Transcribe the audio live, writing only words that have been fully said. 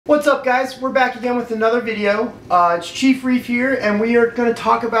What's up, guys? We're back again with another video. It's Chief Reef here, and we are going to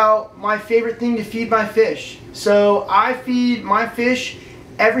talk about my favorite thing to feed my fish. So I feed my fish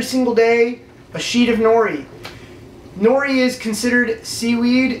every single day a sheet of nori. Nori is considered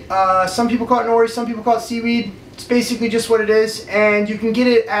seaweed. Some people call it nori, some people call it seaweed. It's basically just what it is, and you can get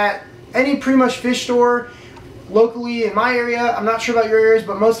it at any pretty much fish store locally in my area. I'm not sure about your areas,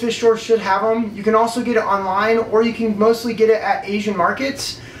 but most fish stores should have them. You can also get it online, or you can mostly get it at Asian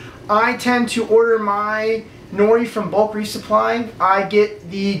markets. I tend to order my nori from bulk reef supply. I get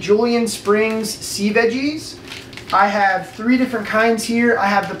the Julian Springs sea veggies. I have 3 different kinds here. I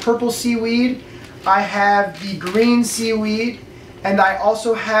have the purple seaweed, I have the green seaweed, and I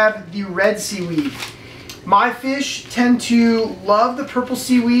also have the red seaweed. My fish tend to love the purple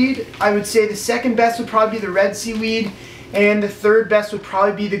seaweed. I would say the second best would probably be the red seaweed, and the third best would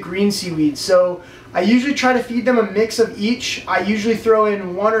probably be the green seaweed. So I usually try to feed them a mix of each. I usually throw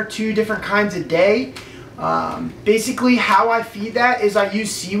in 1 or 2 different kinds a day. Basically how I feed that is I use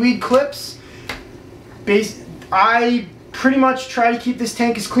seaweed clips. I pretty much try to keep this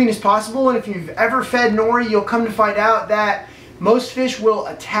tank as clean as possible, and if you've ever fed nori, you'll come to find out that most fish will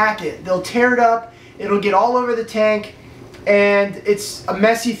attack it. They'll tear it up, it'll get all over the tank, and it's a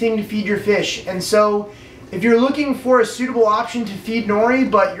messy thing to feed your fish. And so if you're looking for a suitable option to feed nori,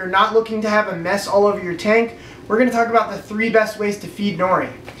 but you're not looking to have a mess all over your tank, we're going to talk about the 3 best ways to feed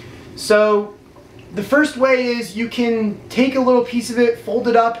nori. So the first way is you can take a little piece of it, fold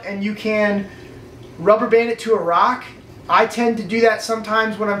it up, and you can rubber band it to a rock. I tend to do that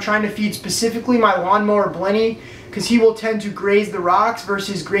sometimes when I'm trying to feed specifically my lawnmower Blenny, because he will tend to graze the rocks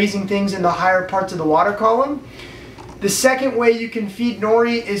versus grazing things in the higher parts of the water column. The second way you can feed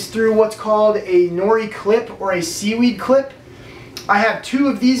nori is through what's called a nori clip or a seaweed clip. I have 2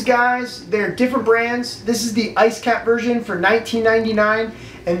 of these guys. They're different brands. This is the ice cap version for $19.99,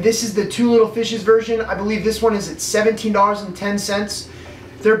 and this is the 2 Little Fishes version. I believe this one is at $17.10.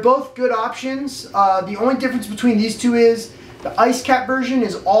 They're both good options. The only difference between these 2 is the ice cap version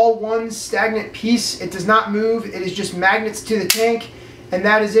is all one stagnant piece. It does not move. It is just magnets to the tank, and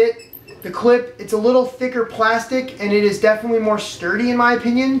that is it. The clip, it's a little thicker plastic, and it is definitely more sturdy in my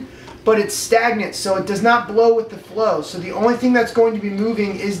opinion, but it's stagnant, so it does not blow with the flow. So the only thing that's going to be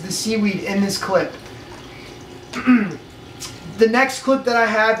moving is the seaweed in this clip. The next clip that I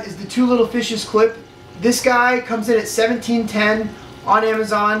have is the 2 Little Fishes clip. This guy comes in at $17.10 on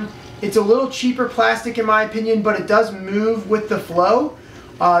Amazon. It's a little cheaper plastic in my opinion, but it does move with the flow.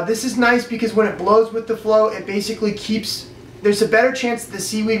 This is nice because when it blows with the flow, it basically keeps, there's a better chance that the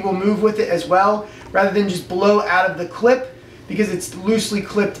seaweed will move with it as well, rather than just blow out of the clip, because it's loosely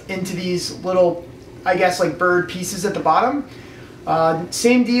clipped into these little, I guess, like bird pieces at the bottom.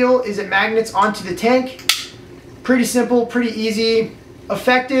 Same deal, is it magnets onto the tank. Pretty simple, pretty easy,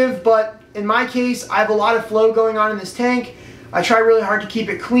 effective, but in my case, I have a lot of flow going on in this tank. I try really hard to keep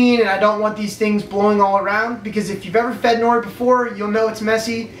it clean, and I don't want these things blowing all around, because if you've ever fed nori before, you'll know it's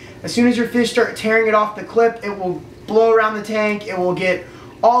messy. As soon as your fish start tearing it off the clip, it will blow around the tank, it will get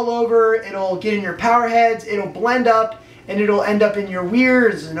all over, it'll get in your power heads, it'll blend up, and it'll end up in your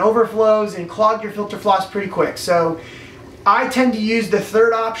weirs and overflows and clog your filter floss pretty quick. So I tend to use the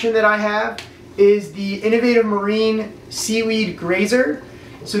third option that I have, is the Innovative Marine Seaweed Grazer.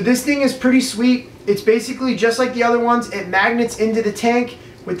 So this thing is pretty sweet. It's basically just like the other ones. It magnets into the tank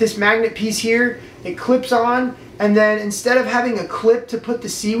with this magnet piece here. It clips on, and then instead of having a clip to put the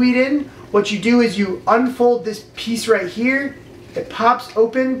seaweed in, what you do is you unfold this piece right here, it pops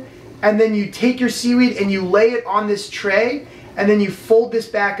open, and then you take your seaweed and you lay it on this tray, and then you fold this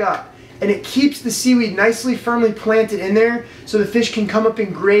back up. And it keeps the seaweed nicely firmly planted in there, so the fish can come up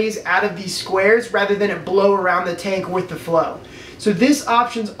and graze out of these squares rather than it blow around the tank with the flow. So this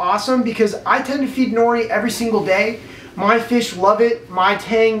option's awesome because I tend to feed nori every single day. My fish love it, my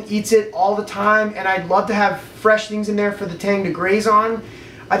tang eats it all the time, and I'd love to have fresh things in there for the tang to graze on.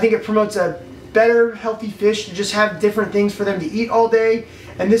 I think it promotes a better, healthy fish to just have different things for them to eat all day,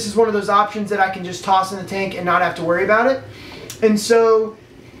 and this is one of those options that I can just toss in the tank and not have to worry about it. And so,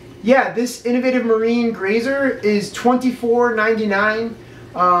 yeah, this Innovative Marine Grazer is $24.99.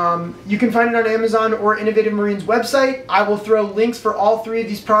 You can find it on Amazon or Innovative Marine's website. I will throw links for all 3 of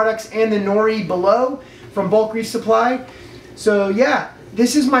these products and the nori below from Bulk Reef Supply. So yeah,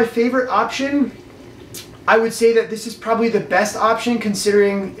 this is my favorite option. I would say that this is probably the best option,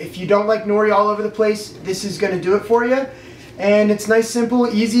 considering if you don't like nori all over the place, this is going to do it for you. And it's nice,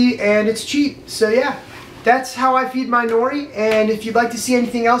 simple, easy, and it's cheap. So yeah, that's how I feed my nori, and if you'd like to see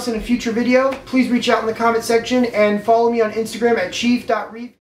anything else in a future video, please reach out in the comment section and follow me on Instagram at chief.reef.